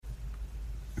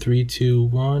3, 2,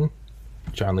 1.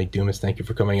 John Lee Dumas, thank you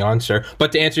for coming on, sir.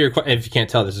 But to answer your question, if you can't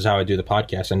tell, this is how I do the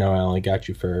podcast. I know I only got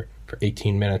you for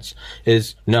 18 minutes.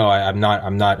 I'm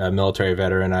not a military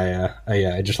veteran.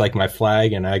 I just like my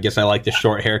flag, and I guess I like the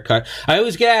short haircut. I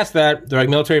always get asked that. They're like,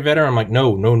 military veteran? I'm like,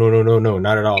 no,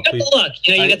 not at all. You got the look.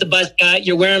 You got the buzz cut.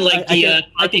 You're wearing the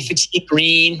fatigue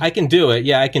green. I can do it.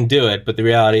 Yeah, I can do it. But the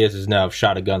reality is no, I've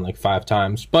shot a gun like 5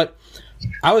 times. But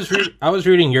I was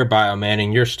reading your bio, man,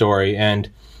 and your story, and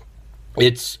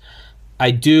I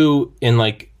do, in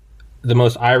like the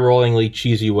most eye-rollingly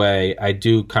cheesy way, I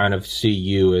do kind of see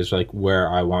you as like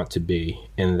where I want to be,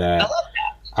 in that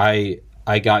I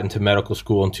got into medical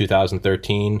school in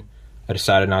 2013. I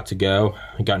decided not to go.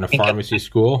 I got into pharmacy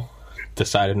school,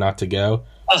 decided not to go.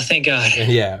 Oh, thank God.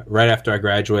 And yeah, right after I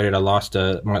graduated, I lost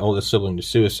my oldest sibling to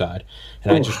suicide,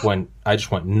 and I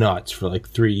just went nuts for like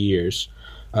 3 years.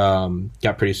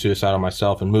 Got pretty suicidal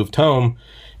myself and moved home.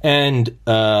 And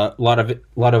a lot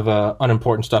of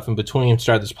unimportant stuff in between.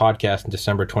 Started this podcast in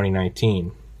December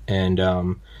 2019, and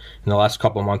in the last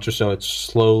couple of months or so, it's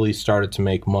slowly started to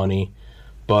make money.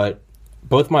 But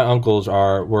both my uncles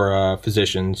were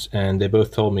physicians, and they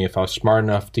both told me if I was smart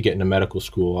enough to get into medical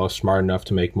school, I was smart enough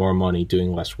to make more money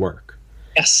doing less work.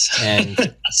 Yes,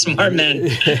 and smart man.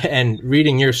 And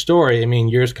reading your story, I mean,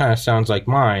 yours kind of sounds like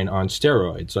mine on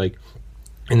steroids. Like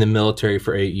in the military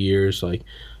for 8 years, like.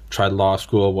 Tried law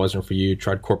school, wasn't for you.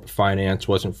 Tried corporate finance,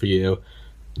 wasn't for you.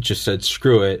 Just said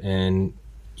screw it, and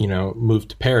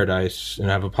moved to paradise and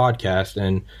have a podcast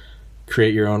and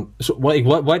create your own. So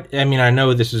what? I mean, I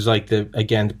know this is like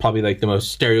probably like the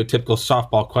most stereotypical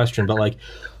softball question, but like,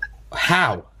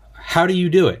 how do you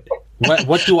do it?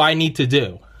 What do I need to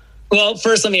do? Well,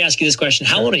 first, let me ask you this question: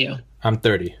 how old are you? I'm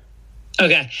 30.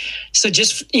 Okay. So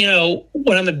just,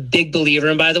 what I'm a big believer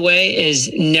in, by the way, is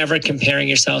never comparing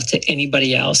yourself to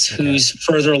anybody else who's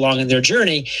further along in their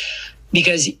journey,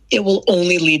 because it will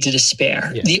only lead to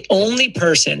despair. Yeah. The only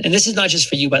person, and this is not just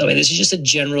for you, by the way, this is just a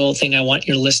general thing I want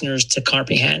your listeners to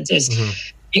comprehend, is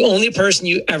the only person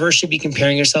you ever should be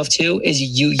comparing yourself to is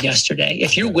you yesterday.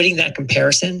 If you're winning that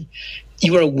comparison,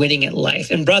 you are winning at life.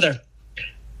 And brother,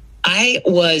 I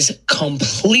was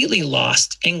completely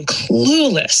lost and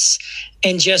clueless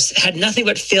and just had nothing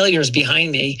but failures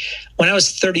behind me when I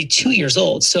was 32 years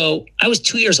old. So I was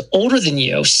 2 years older than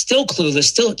you, still clueless,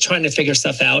 still trying to figure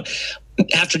stuff out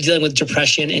after dealing with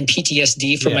depression and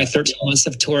PTSD for my 13 months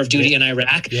of tour of duty in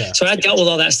Iraq. Yeah. So I dealt with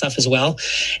all that stuff as well.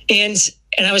 And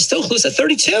I was still clueless at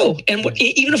 32. And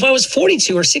even if I was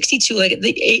 42 or 62, like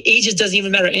the ages doesn't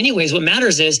even matter anyways. What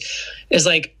matters is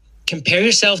like, compare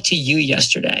yourself to you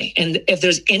yesterday. And if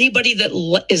there's anybody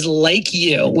that is like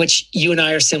you, which you and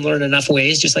I are similar in enough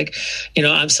ways, just like,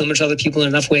 I'm similar to other people in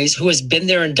enough ways, who has been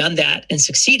there and done that and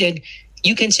succeeded,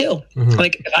 you can too.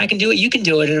 Like if I can do it, you can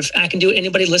do it. And if I can do it,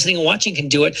 anybody listening and watching can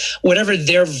do it, whatever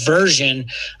their version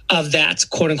of that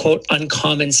quote unquote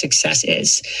uncommon success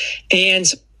is. And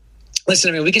listen,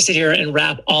 I mean, we can sit here and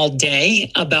rap all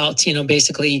day about,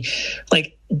 basically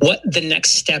like what the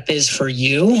next step is for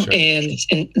you. Sure. And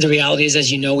the reality is,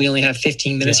 as you know, we only have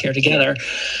 15 minutes here together.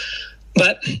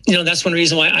 But, that's one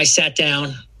reason why I sat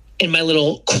down in my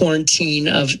little quarantine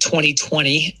of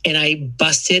 2020 and I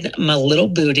busted my little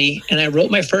booty and I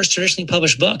wrote my first traditionally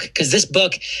published book, because this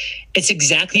book, it's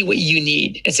exactly what you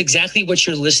need. It's exactly what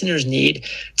your listeners need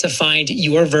to find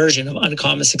your version of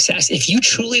uncommon success. If you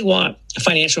truly want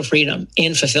financial freedom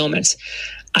and fulfillment,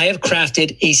 I have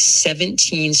crafted a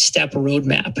 17-step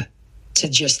roadmap to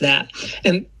just that.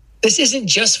 And this isn't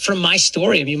just from my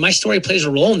story. I mean, my story plays a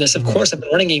role in this. Of course, I've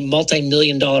been running a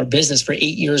multi-million-dollar business for 8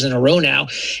 years in a row now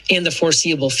in the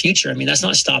foreseeable future. I mean, that's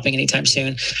not stopping anytime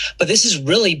soon. But this is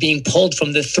really being pulled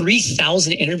from the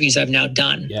 3,000 interviews I've now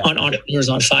done on Entrepreneurs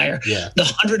on Fire. Yeah. The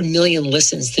 100 million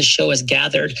listens this show has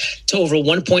gathered to over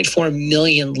 1.4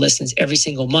 million listens every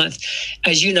single month.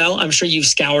 As you know, I'm sure you've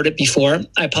scoured it before.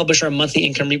 I publish our monthly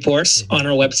income reports on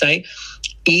our website.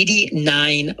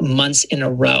 89 months in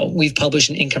a row, we've published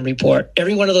an income report.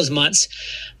 Every one of those months,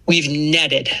 we've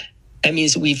netted. That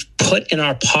means we've put in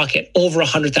our pocket over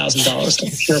 $100,000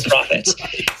 in pure profits.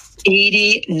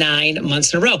 89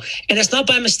 months in a row. And it's not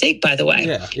by mistake, by the way.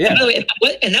 Yeah. And, by the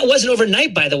way, and that wasn't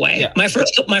overnight, by the way. Yeah. My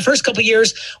first couple of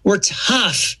years were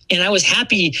tough. And I was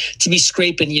happy to be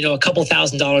scraping, a couple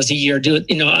 $1,000s a year, doing,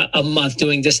 a month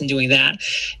doing this and doing that.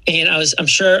 And I'm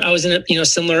sure I was in a,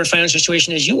 similar financial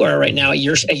situation as you are right now at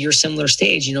your similar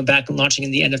stage, back launching in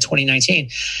the end of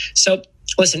 2019. So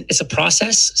listen, it's a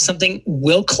process. Something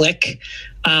will click.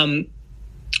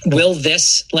 Will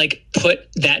this like put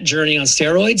that journey on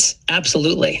steroids?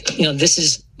 Absolutely. This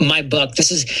is my book.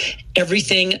 This is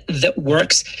everything that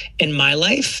works in my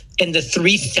life, and the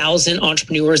 3,000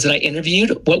 entrepreneurs that I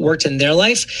interviewed, what worked in their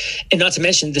life. And not to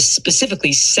mention the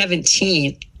specifically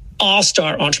 17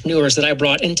 all-star entrepreneurs that I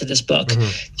brought into this book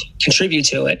to contribute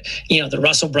to it. The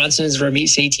Russell Brunsons, Ramit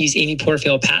Sethi's, Amy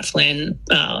Porterfield, Pat Flynn,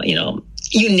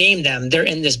 you name them, they're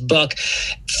in this book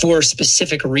for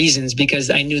specific reasons, because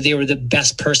I knew they were the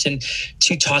best person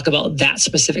to talk about that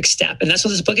specific step. And that's what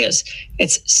this book is.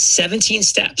 It's 17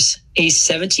 steps, a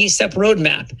 17-step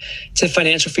roadmap to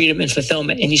financial freedom and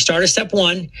fulfillment. And you start at step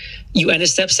 1, you end at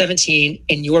step 17,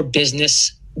 and your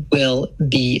business will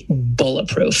be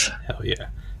bulletproof. Hell yeah.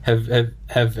 And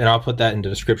I'll put that in the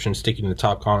description, sticking in the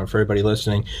top comment for everybody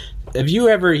listening. Have you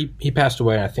ever, he passed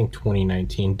away in, I think,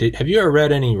 2019. Have you ever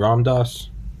read any Ram Dass?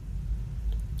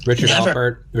 Richard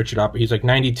Alpert, he's like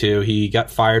 92. He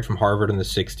got fired from Harvard in the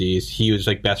 60s. He was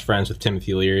like best friends with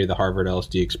Timothy Leary, the Harvard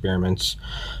LSD experiments.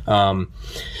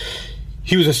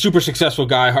 He was a super successful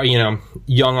guy,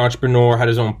 young entrepreneur, had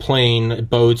his own plane,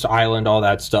 boats, island, all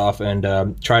that stuff, and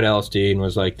tried LSD and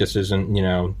was like, this isn't,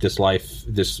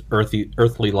 this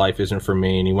earthly life isn't for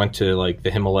me. And he went to like the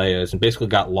Himalayas and basically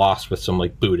got lost with some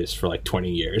like Buddhists for like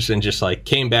 20 years and just like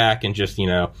came back and just,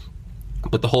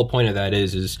 but the whole point of that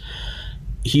is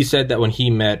he said that when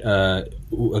he met a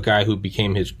guy who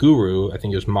became his guru, I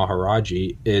think it was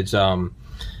Maharaji,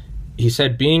 he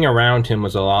said being around him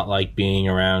was a lot like being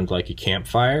around like a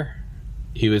campfire.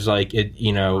 He was like,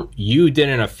 you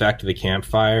didn't affect the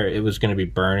campfire. It was going to be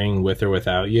burning with or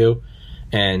without you.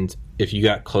 And if you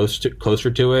got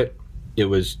closer to it, it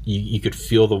was, you could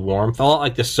feel the warmth. A lot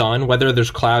like the sun, whether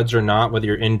there's clouds or not, whether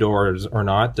you're indoors or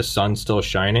not, the sun's still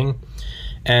shining.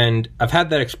 And I've had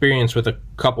that experience with a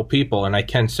couple people, and I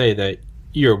can say that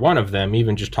you're one of them.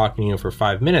 Even just talking to you for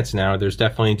 5 minutes now, there's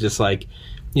definitely just like,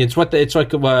 it's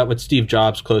like what Steve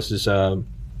Jobs' closest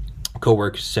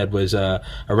co-worker said was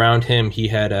around him he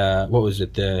had what was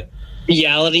it, the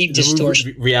reality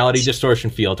distortion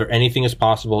field, or anything is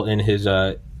possible in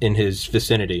his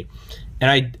vicinity.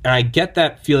 And I get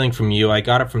that feeling from you. I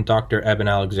got it from Dr. Eben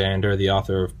Alexander, the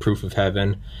author of Proof of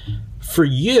Heaven. For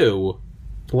you,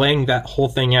 laying that whole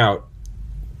thing out,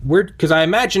 because I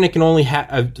imagine it can only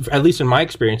at least in my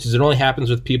experiences, it only happens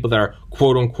with people that are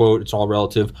quote unquote, it's all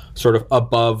relative, sort of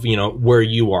above, where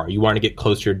you are. You want to get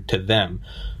closer to them.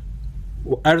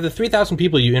 Out of the 3,000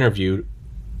 people you interviewed,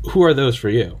 who are those for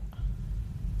you?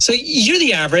 So you're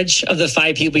the average of the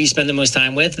 5 people you spend the most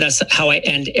time with. That's how I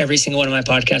end every single one of my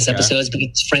podcast episodes, because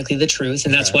it's frankly the truth.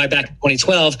 And that's why back in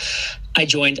 2012, I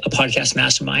joined a podcast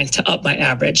mastermind to up my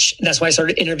average. That's why I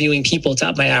started interviewing people to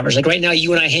up my average. Like right now,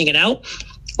 you and I hanging out,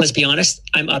 let's be honest,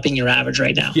 I'm upping your average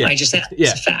right now. Yeah. I just said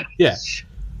it's a fact. Yeah.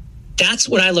 That's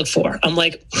what I look for. I'm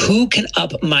like, who can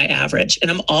up my average? And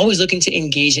I'm always looking to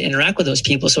engage and interact with those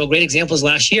people. So a great example is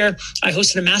last year, I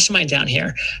hosted a mastermind down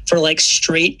here for like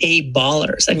straight A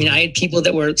ballers. I mean, I had people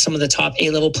that were some of the top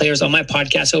A-level players on my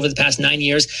podcast over the past 9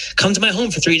 years come to my home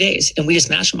for 3 days, and we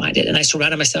just masterminded, and I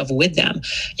surrounded myself with them.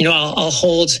 I'll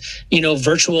hold,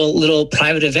 virtual little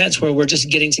private events where we're just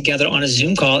getting together on a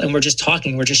Zoom call and we're just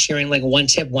talking. We're just sharing like one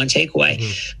tip, one takeaway.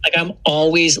 Like I'm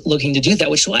always looking to do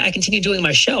that, which is why I continue doing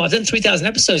my show. I've done 3,000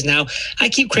 episodes now. I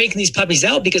keep cranking these puppies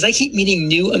out because I keep meeting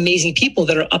new amazing people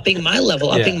that are upping my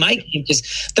level, upping my game,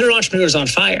 because they're entrepreneurs on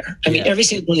fire. I mean, every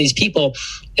single one of these people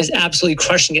is absolutely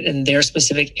crushing it in their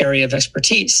specific area of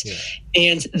expertise.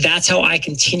 And that's how I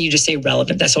continue to stay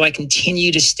relevant. That's how I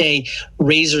continue to stay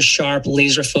razor sharp,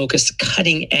 laser focused,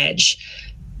 cutting edge,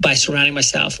 by surrounding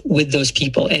myself with those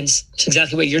people. And it's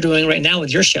exactly what you're doing right now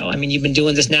with your show. I mean, you've been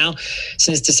doing this now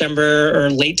since December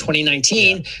or late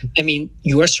 2019. I mean,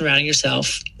 you are surrounding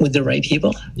yourself with the right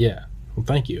people. Yeah. Well,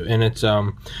 thank you. And it's,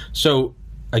 so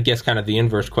I guess kind of the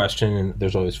inverse question, and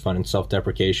there's always fun in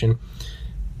self-deprecation.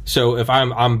 So if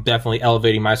I'm definitely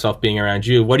elevating myself being around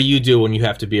you, what do you do when you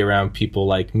have to be around people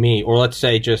like me? Or let's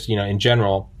say just, in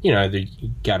general, you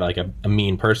got like a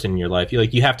mean person in your life.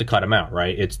 You have to cut them out,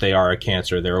 right? They are a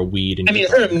cancer. They're a weed. And if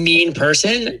they're a mean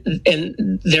person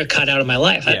and they're cut out of my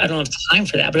life, I don't have time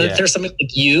for that. But if there's somebody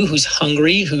like you who's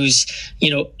hungry, who's,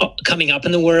 coming up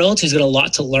in the world, who's got a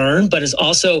lot to learn, but is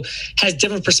also has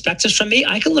different perspectives from me,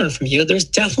 I can learn from you. There's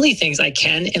definitely things I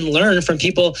can and learn from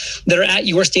people that are at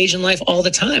your stage in life all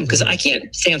the time, because I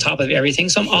can't stay on top of everything.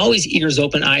 So I'm always ears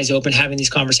open, eyes open, having these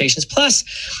conversations. Plus,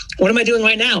 what am I doing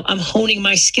right now? I'm honing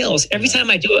my skills. Every time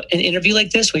I do an interview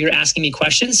like this, where you're asking me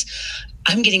questions,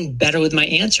 I'm getting better with my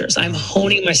answers. I'm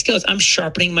honing my skills. I'm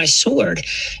sharpening my sword,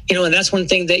 and that's one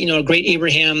thing that, a great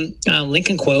Abraham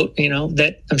Lincoln quote,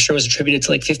 that I'm sure was attributed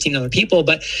to like 15 other people,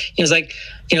 but it was like,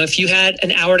 if you had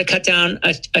an hour to cut down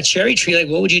a cherry tree, like,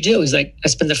 what would you do? He's like, I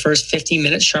spend the first 15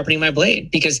 minutes sharpening my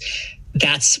blade, because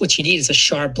that's what you need, is a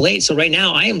sharp blade. So right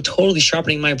now I am totally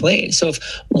sharpening my blade. So if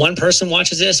one person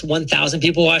watches this, 1,000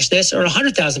 people watch this, or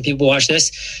 100,000 people watch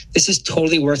this, this is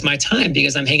totally worth my time,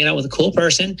 because I'm hanging out with a cool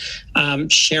person,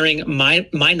 sharing my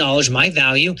knowledge, my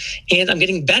value, and I'm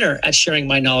getting better at sharing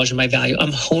my knowledge and my value.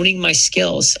 I'm honing my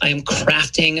skills. I am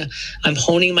crafting. I'm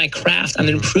honing my craft. I'm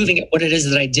improving at what it is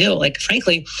that I do. Like,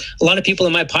 frankly, a lot of people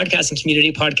in my podcasting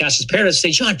community, Podcasters Paradise,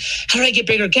 say, John, how do I get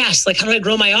bigger guests? Like, how do I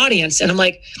grow my audience? And I'm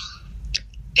like,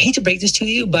 I hate to break this to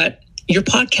you, but your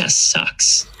podcast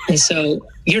sucks. And so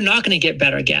you're not going to get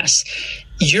better guests.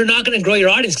 You're not going to grow your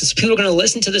audience, because people are going to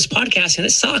listen to this podcast and it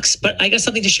sucks. But I got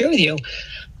something to share with you.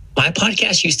 My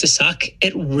podcast used to suck.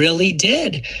 It really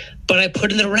did. But I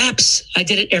put in the reps. I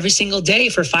did it every single day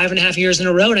for 5.5 years in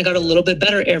a row, and I got a little bit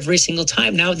better every single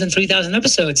time. Now I've done 3,000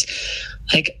 episodes.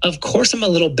 Like, of course I'm a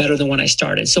little better than when I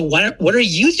started. So what are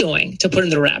you doing to put in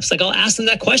the reps? Like, I'll ask them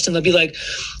that question. They'll be like,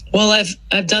 well,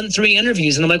 I've done 3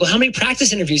 interviews. And I'm like, well, how many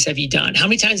practice interviews have you done? How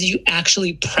many times did you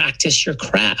actually practice your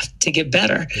craft to get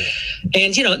better? Yeah.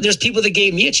 And, there's people that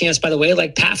gave me a chance, by the way,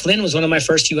 like Pat Flynn was one of my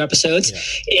first few episodes.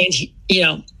 Yeah.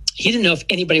 And he didn't know if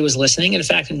anybody was listening. In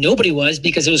fact, nobody was,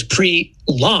 because it was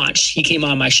pre-launch. He came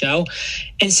on my show.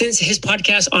 And since his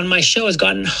podcast on my show has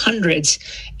gotten hundreds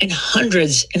and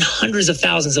hundreds and hundreds of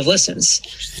thousands of listens.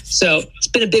 So it's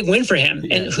been a big win for him.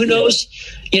 Yeah, and who knows,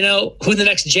 who the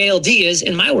next JLD is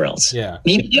in my world. Yeah.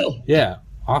 Me and you. Yeah.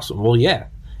 Awesome. Well, yeah.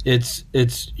 It's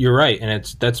you're right. And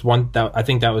I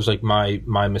think that was like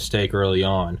my mistake early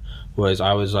on, was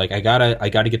I was like, I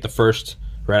gotta get the first.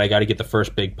 Right, I got to get the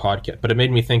first big podcast. But it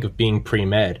made me think of being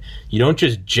pre-med. You don't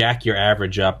just jack your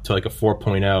average up to like a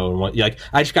 4.0 and like,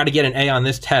 I just got to get an A on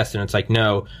this test. And it's like,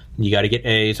 no, you got to get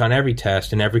A's on every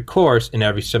test and every course and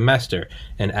every semester.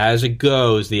 And as it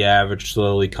goes, the average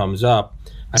slowly comes up.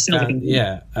 I found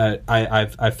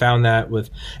that with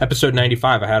episode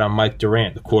 95. I had on Mike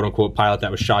Durant, the quote-unquote pilot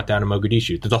that was shot down in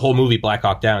Mogadishu, that the whole movie Black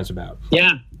Hawk Down is about.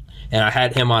 Yeah. And I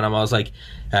had him on. I was like,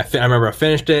 I remember I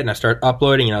finished it and I started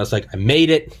uploading, and I was like, I made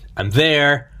it. I'm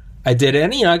there. I did it.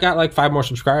 And, I got like 5 more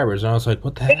subscribers. And I was like,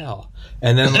 what the hell?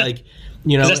 And then like,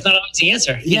 that's not always the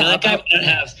answer. That guy would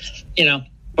have,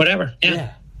 whatever.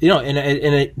 Yeah.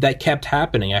 And that kept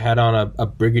happening. I had on a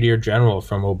brigadier general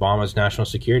from Obama's National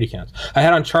Security Council. I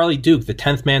had on Charlie Duke, the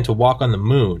 10th man to walk on the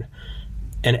moon.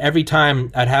 And every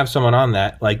time I'd have someone on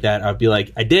that, I'd be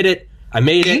like, I did it. I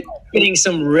made it. Getting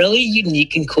some really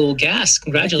unique and cool guests.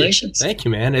 Congratulations. Thank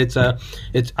you, man. It's I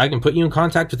can put you in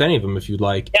contact with any of them if you'd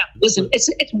like. Yeah, listen, it's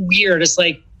weird. It's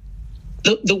like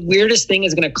the weirdest thing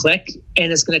is going to click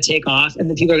and it's going to take off, and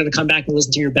then people are going to come back and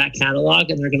listen to your back catalog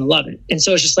and they're going to love it. And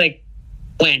so it's just like,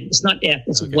 when? It's not if,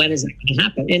 it's when is that going to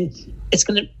happen? And it's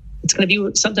going to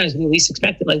be sometimes when you least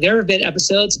expect it. Like, there have been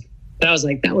episodes that I was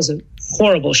like, that was a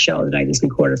horrible show that I just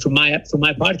recorded for my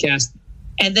podcast.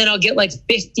 And then I'll get like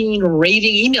 15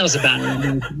 raving emails about it.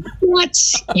 I'm like, what?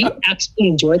 You actually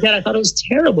enjoyed that? I thought it was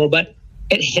terrible, but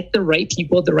it hit the right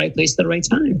people at the right place at the right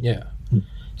time. Yeah.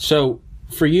 So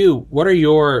for you, what are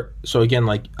your, so again,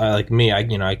 like me,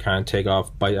 I kind of take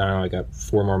off by, I don't know, I got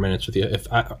 4 more minutes with you. If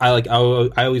I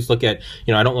always look at,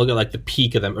 I don't look at like the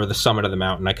peak of them or the summit of the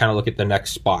mountain. I kind of look at the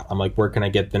next spot. I'm like, where can I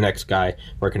get the next guy?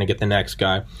 Where can I get the next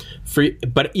guy?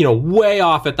 But way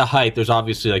off at the height, there's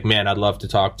obviously like, man, I'd love to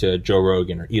talk to Joe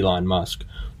Rogan or Elon Musk.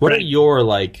 What are your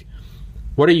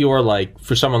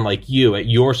for someone like you at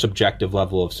your subjective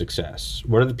level of success?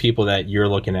 What are the people that you're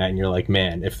looking at and you're like,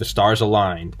 man, if the stars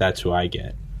aligned, that's who I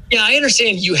get? Yeah, I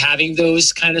understand you having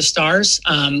those kind of stars.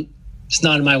 It's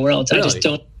not in my world. Really?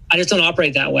 I just don't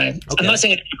operate that way. Okay. I'm not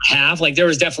saying I have. Like, there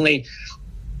was definitely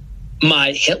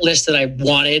my hit list that I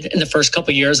wanted in the first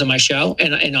couple of years of my show,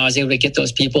 and I was able to get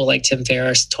those people like Tim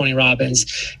Ferriss, Tony Robbins,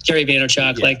 Gary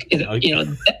Vaynerchuk.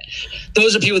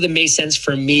 Those are people that made sense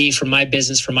for me, for my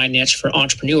business, for my niche, for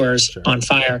entrepreneurs on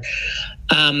fire.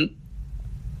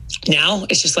 Now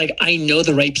it's just like, I know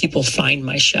the right people find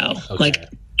my show. Okay. Like,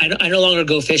 I no longer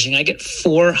go fishing. I get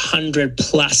 400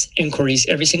 plus inquiries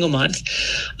every single month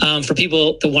for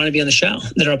people that want to be on the show,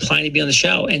 that are applying to be on the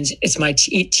show. And it's my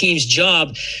team's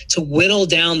job to whittle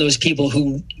down those people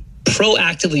who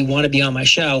proactively want to be on my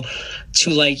show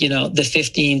to the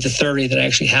 15 to 30 that I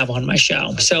actually have on my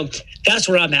show. So that's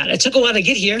where I'm at. It took a while to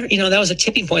get here. That was a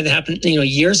tipping point that happened,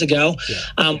 years ago,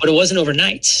 but it wasn't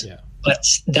overnight. Yeah. But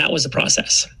that was the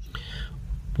process.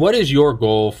 what is your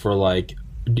goal for, like,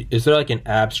 is there like an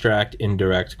abstract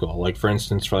indirect goal? Like, for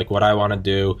instance, for like what I want to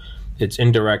do, it's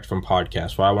indirect from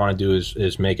podcasts. What I want to do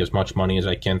is make as much money as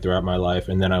I can throughout my life,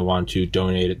 and then I want to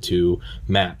donate it to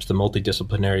MAPS, the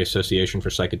Multidisciplinary Association for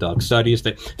Psychedelic Studies.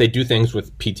 They do things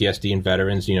with PTSD and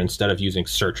veterans. You know, instead of using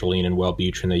sertraline and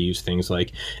Wellbutrin, they use things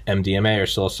like MDMA or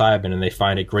psilocybin, and they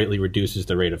find it greatly reduces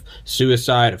the rate of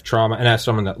suicide, of trauma. And as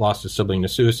someone that lost a sibling to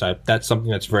suicide, that's something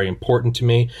that's very important to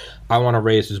me. I want to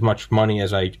raise as much money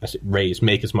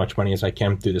make as much money as I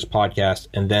can through this podcast,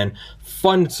 and then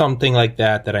fund something like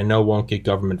that I know won't get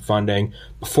government funding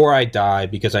before I die,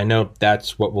 because I know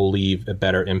that's what will leave a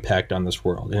better impact on this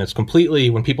world. And it's completely,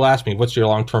 when people ask me, what's your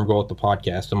long-term goal with the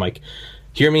podcast? I'm like,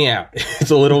 hear me out.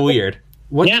 It's a little weird.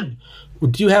 Do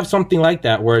you have something like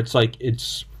that where it's like,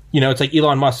 it's like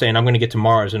Elon Musk saying, I'm going to get to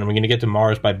Mars, and I'm going to get to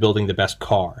Mars by building the best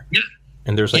car. Yeah.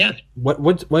 And there's like,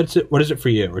 what is it for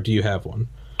you? Or do you have one?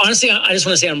 Honestly, I just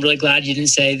want to say I'm really glad you didn't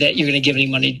say that you're going to give any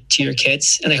money to your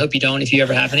kids. And I hope you don't, if you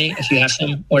ever have any, if you have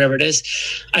some, whatever it is.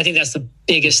 I think that's the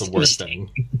biggest mistake.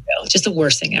 Just the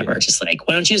worst thing ever. Just like,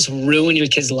 why don't you just ruin your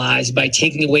kids' lives by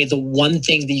taking away the one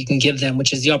thing that you can give them,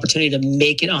 which is the opportunity to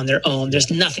make it on their own.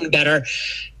 There's nothing better.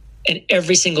 And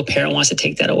every single parent wants to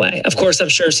take that away. Of course, I'm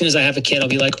sure as soon as I have a kid, I'll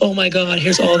be like, oh my God,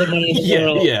 here's all the money in the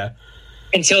world. Yeah.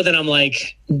 Until then, I'm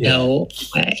like, no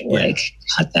way. Like,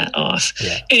 cut that off.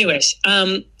 Yeah. Anyways,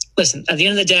 listen, at the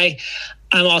end of the day,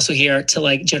 I'm also here to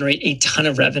like generate a ton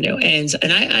of revenue. And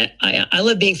I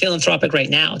love being philanthropic right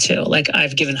now too. Like,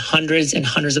 I've given hundreds and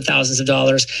hundreds of thousands of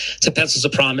dollars to Pencils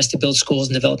of Promise to build schools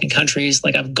in developing countries.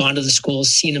 Like, I've gone to the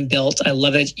schools, seen them built. I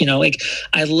love it. Like,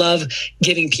 I love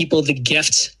giving people the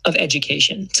gift of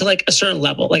education to like a certain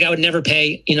level. Like, I would never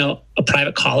pay, a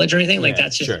private college or anything. Like,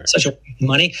 that's just such a waste of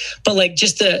money. But like,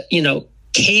 just the,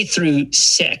 K through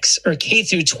 6 or K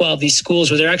through 12, these schools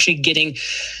where they're actually getting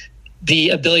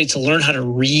the ability to learn how to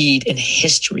read and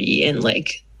history and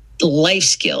like life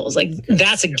skills, like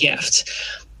that's a gift.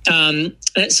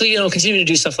 So, continue to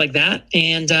do stuff like that.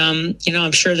 And,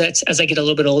 I'm sure that as I get a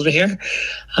little bit older here,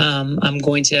 I'm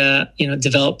going to,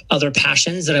 develop other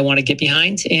passions that I want to get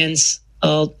behind, and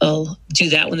I'll do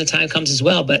that when the time comes as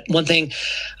well. But one thing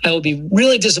I will be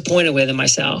really disappointed with in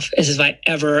myself is if I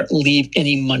ever leave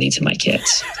any money to my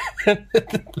kids.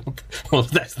 Well,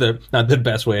 that's not the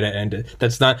best way to end it.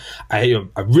 That's not. I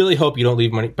really hope you don't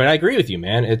leave money, but I agree with you,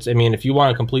 man. If you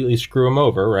want to completely screw them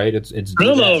over, right? It's screw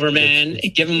them over, man.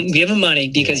 Give them money,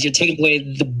 because you're taking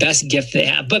away the best gift they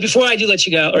have. But before I do let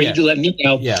you go, or you do let me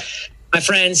go, my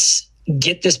friends,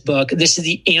 get this book. This is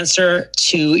the answer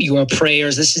to your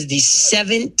prayers. This is the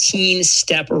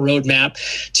 17-step roadmap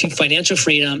to financial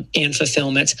freedom and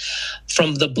fulfillment,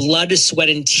 from the blood, sweat,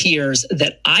 and tears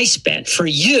that I spent for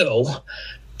you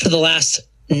for the last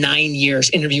 9 years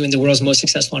interviewing the world's most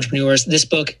successful entrepreneurs. This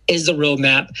book is the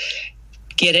roadmap.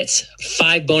 Get it.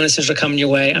 5 bonuses are coming your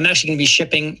way. I'm actually going to be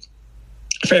shipping,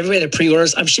 for everybody that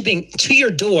pre-orders, I'm shipping to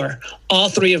your door all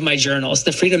 3 of my journals,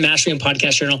 the Freedom, Mastery, and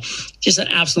Podcast Journal. Just an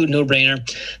absolute no-brainer.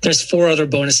 There's 4 other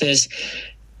bonuses.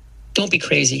 Don't be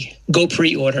crazy. Go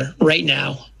pre-order right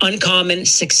now.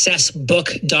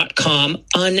 UncommonSuccessBook.com.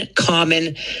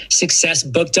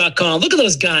 UncommonSuccessBook.com. Look at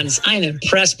those guns. I am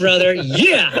impressed, brother.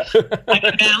 Yeah.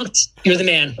 I'm out. You're the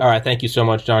man. All right. Thank you so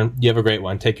much, John. You have a great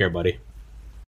one. Take care, buddy.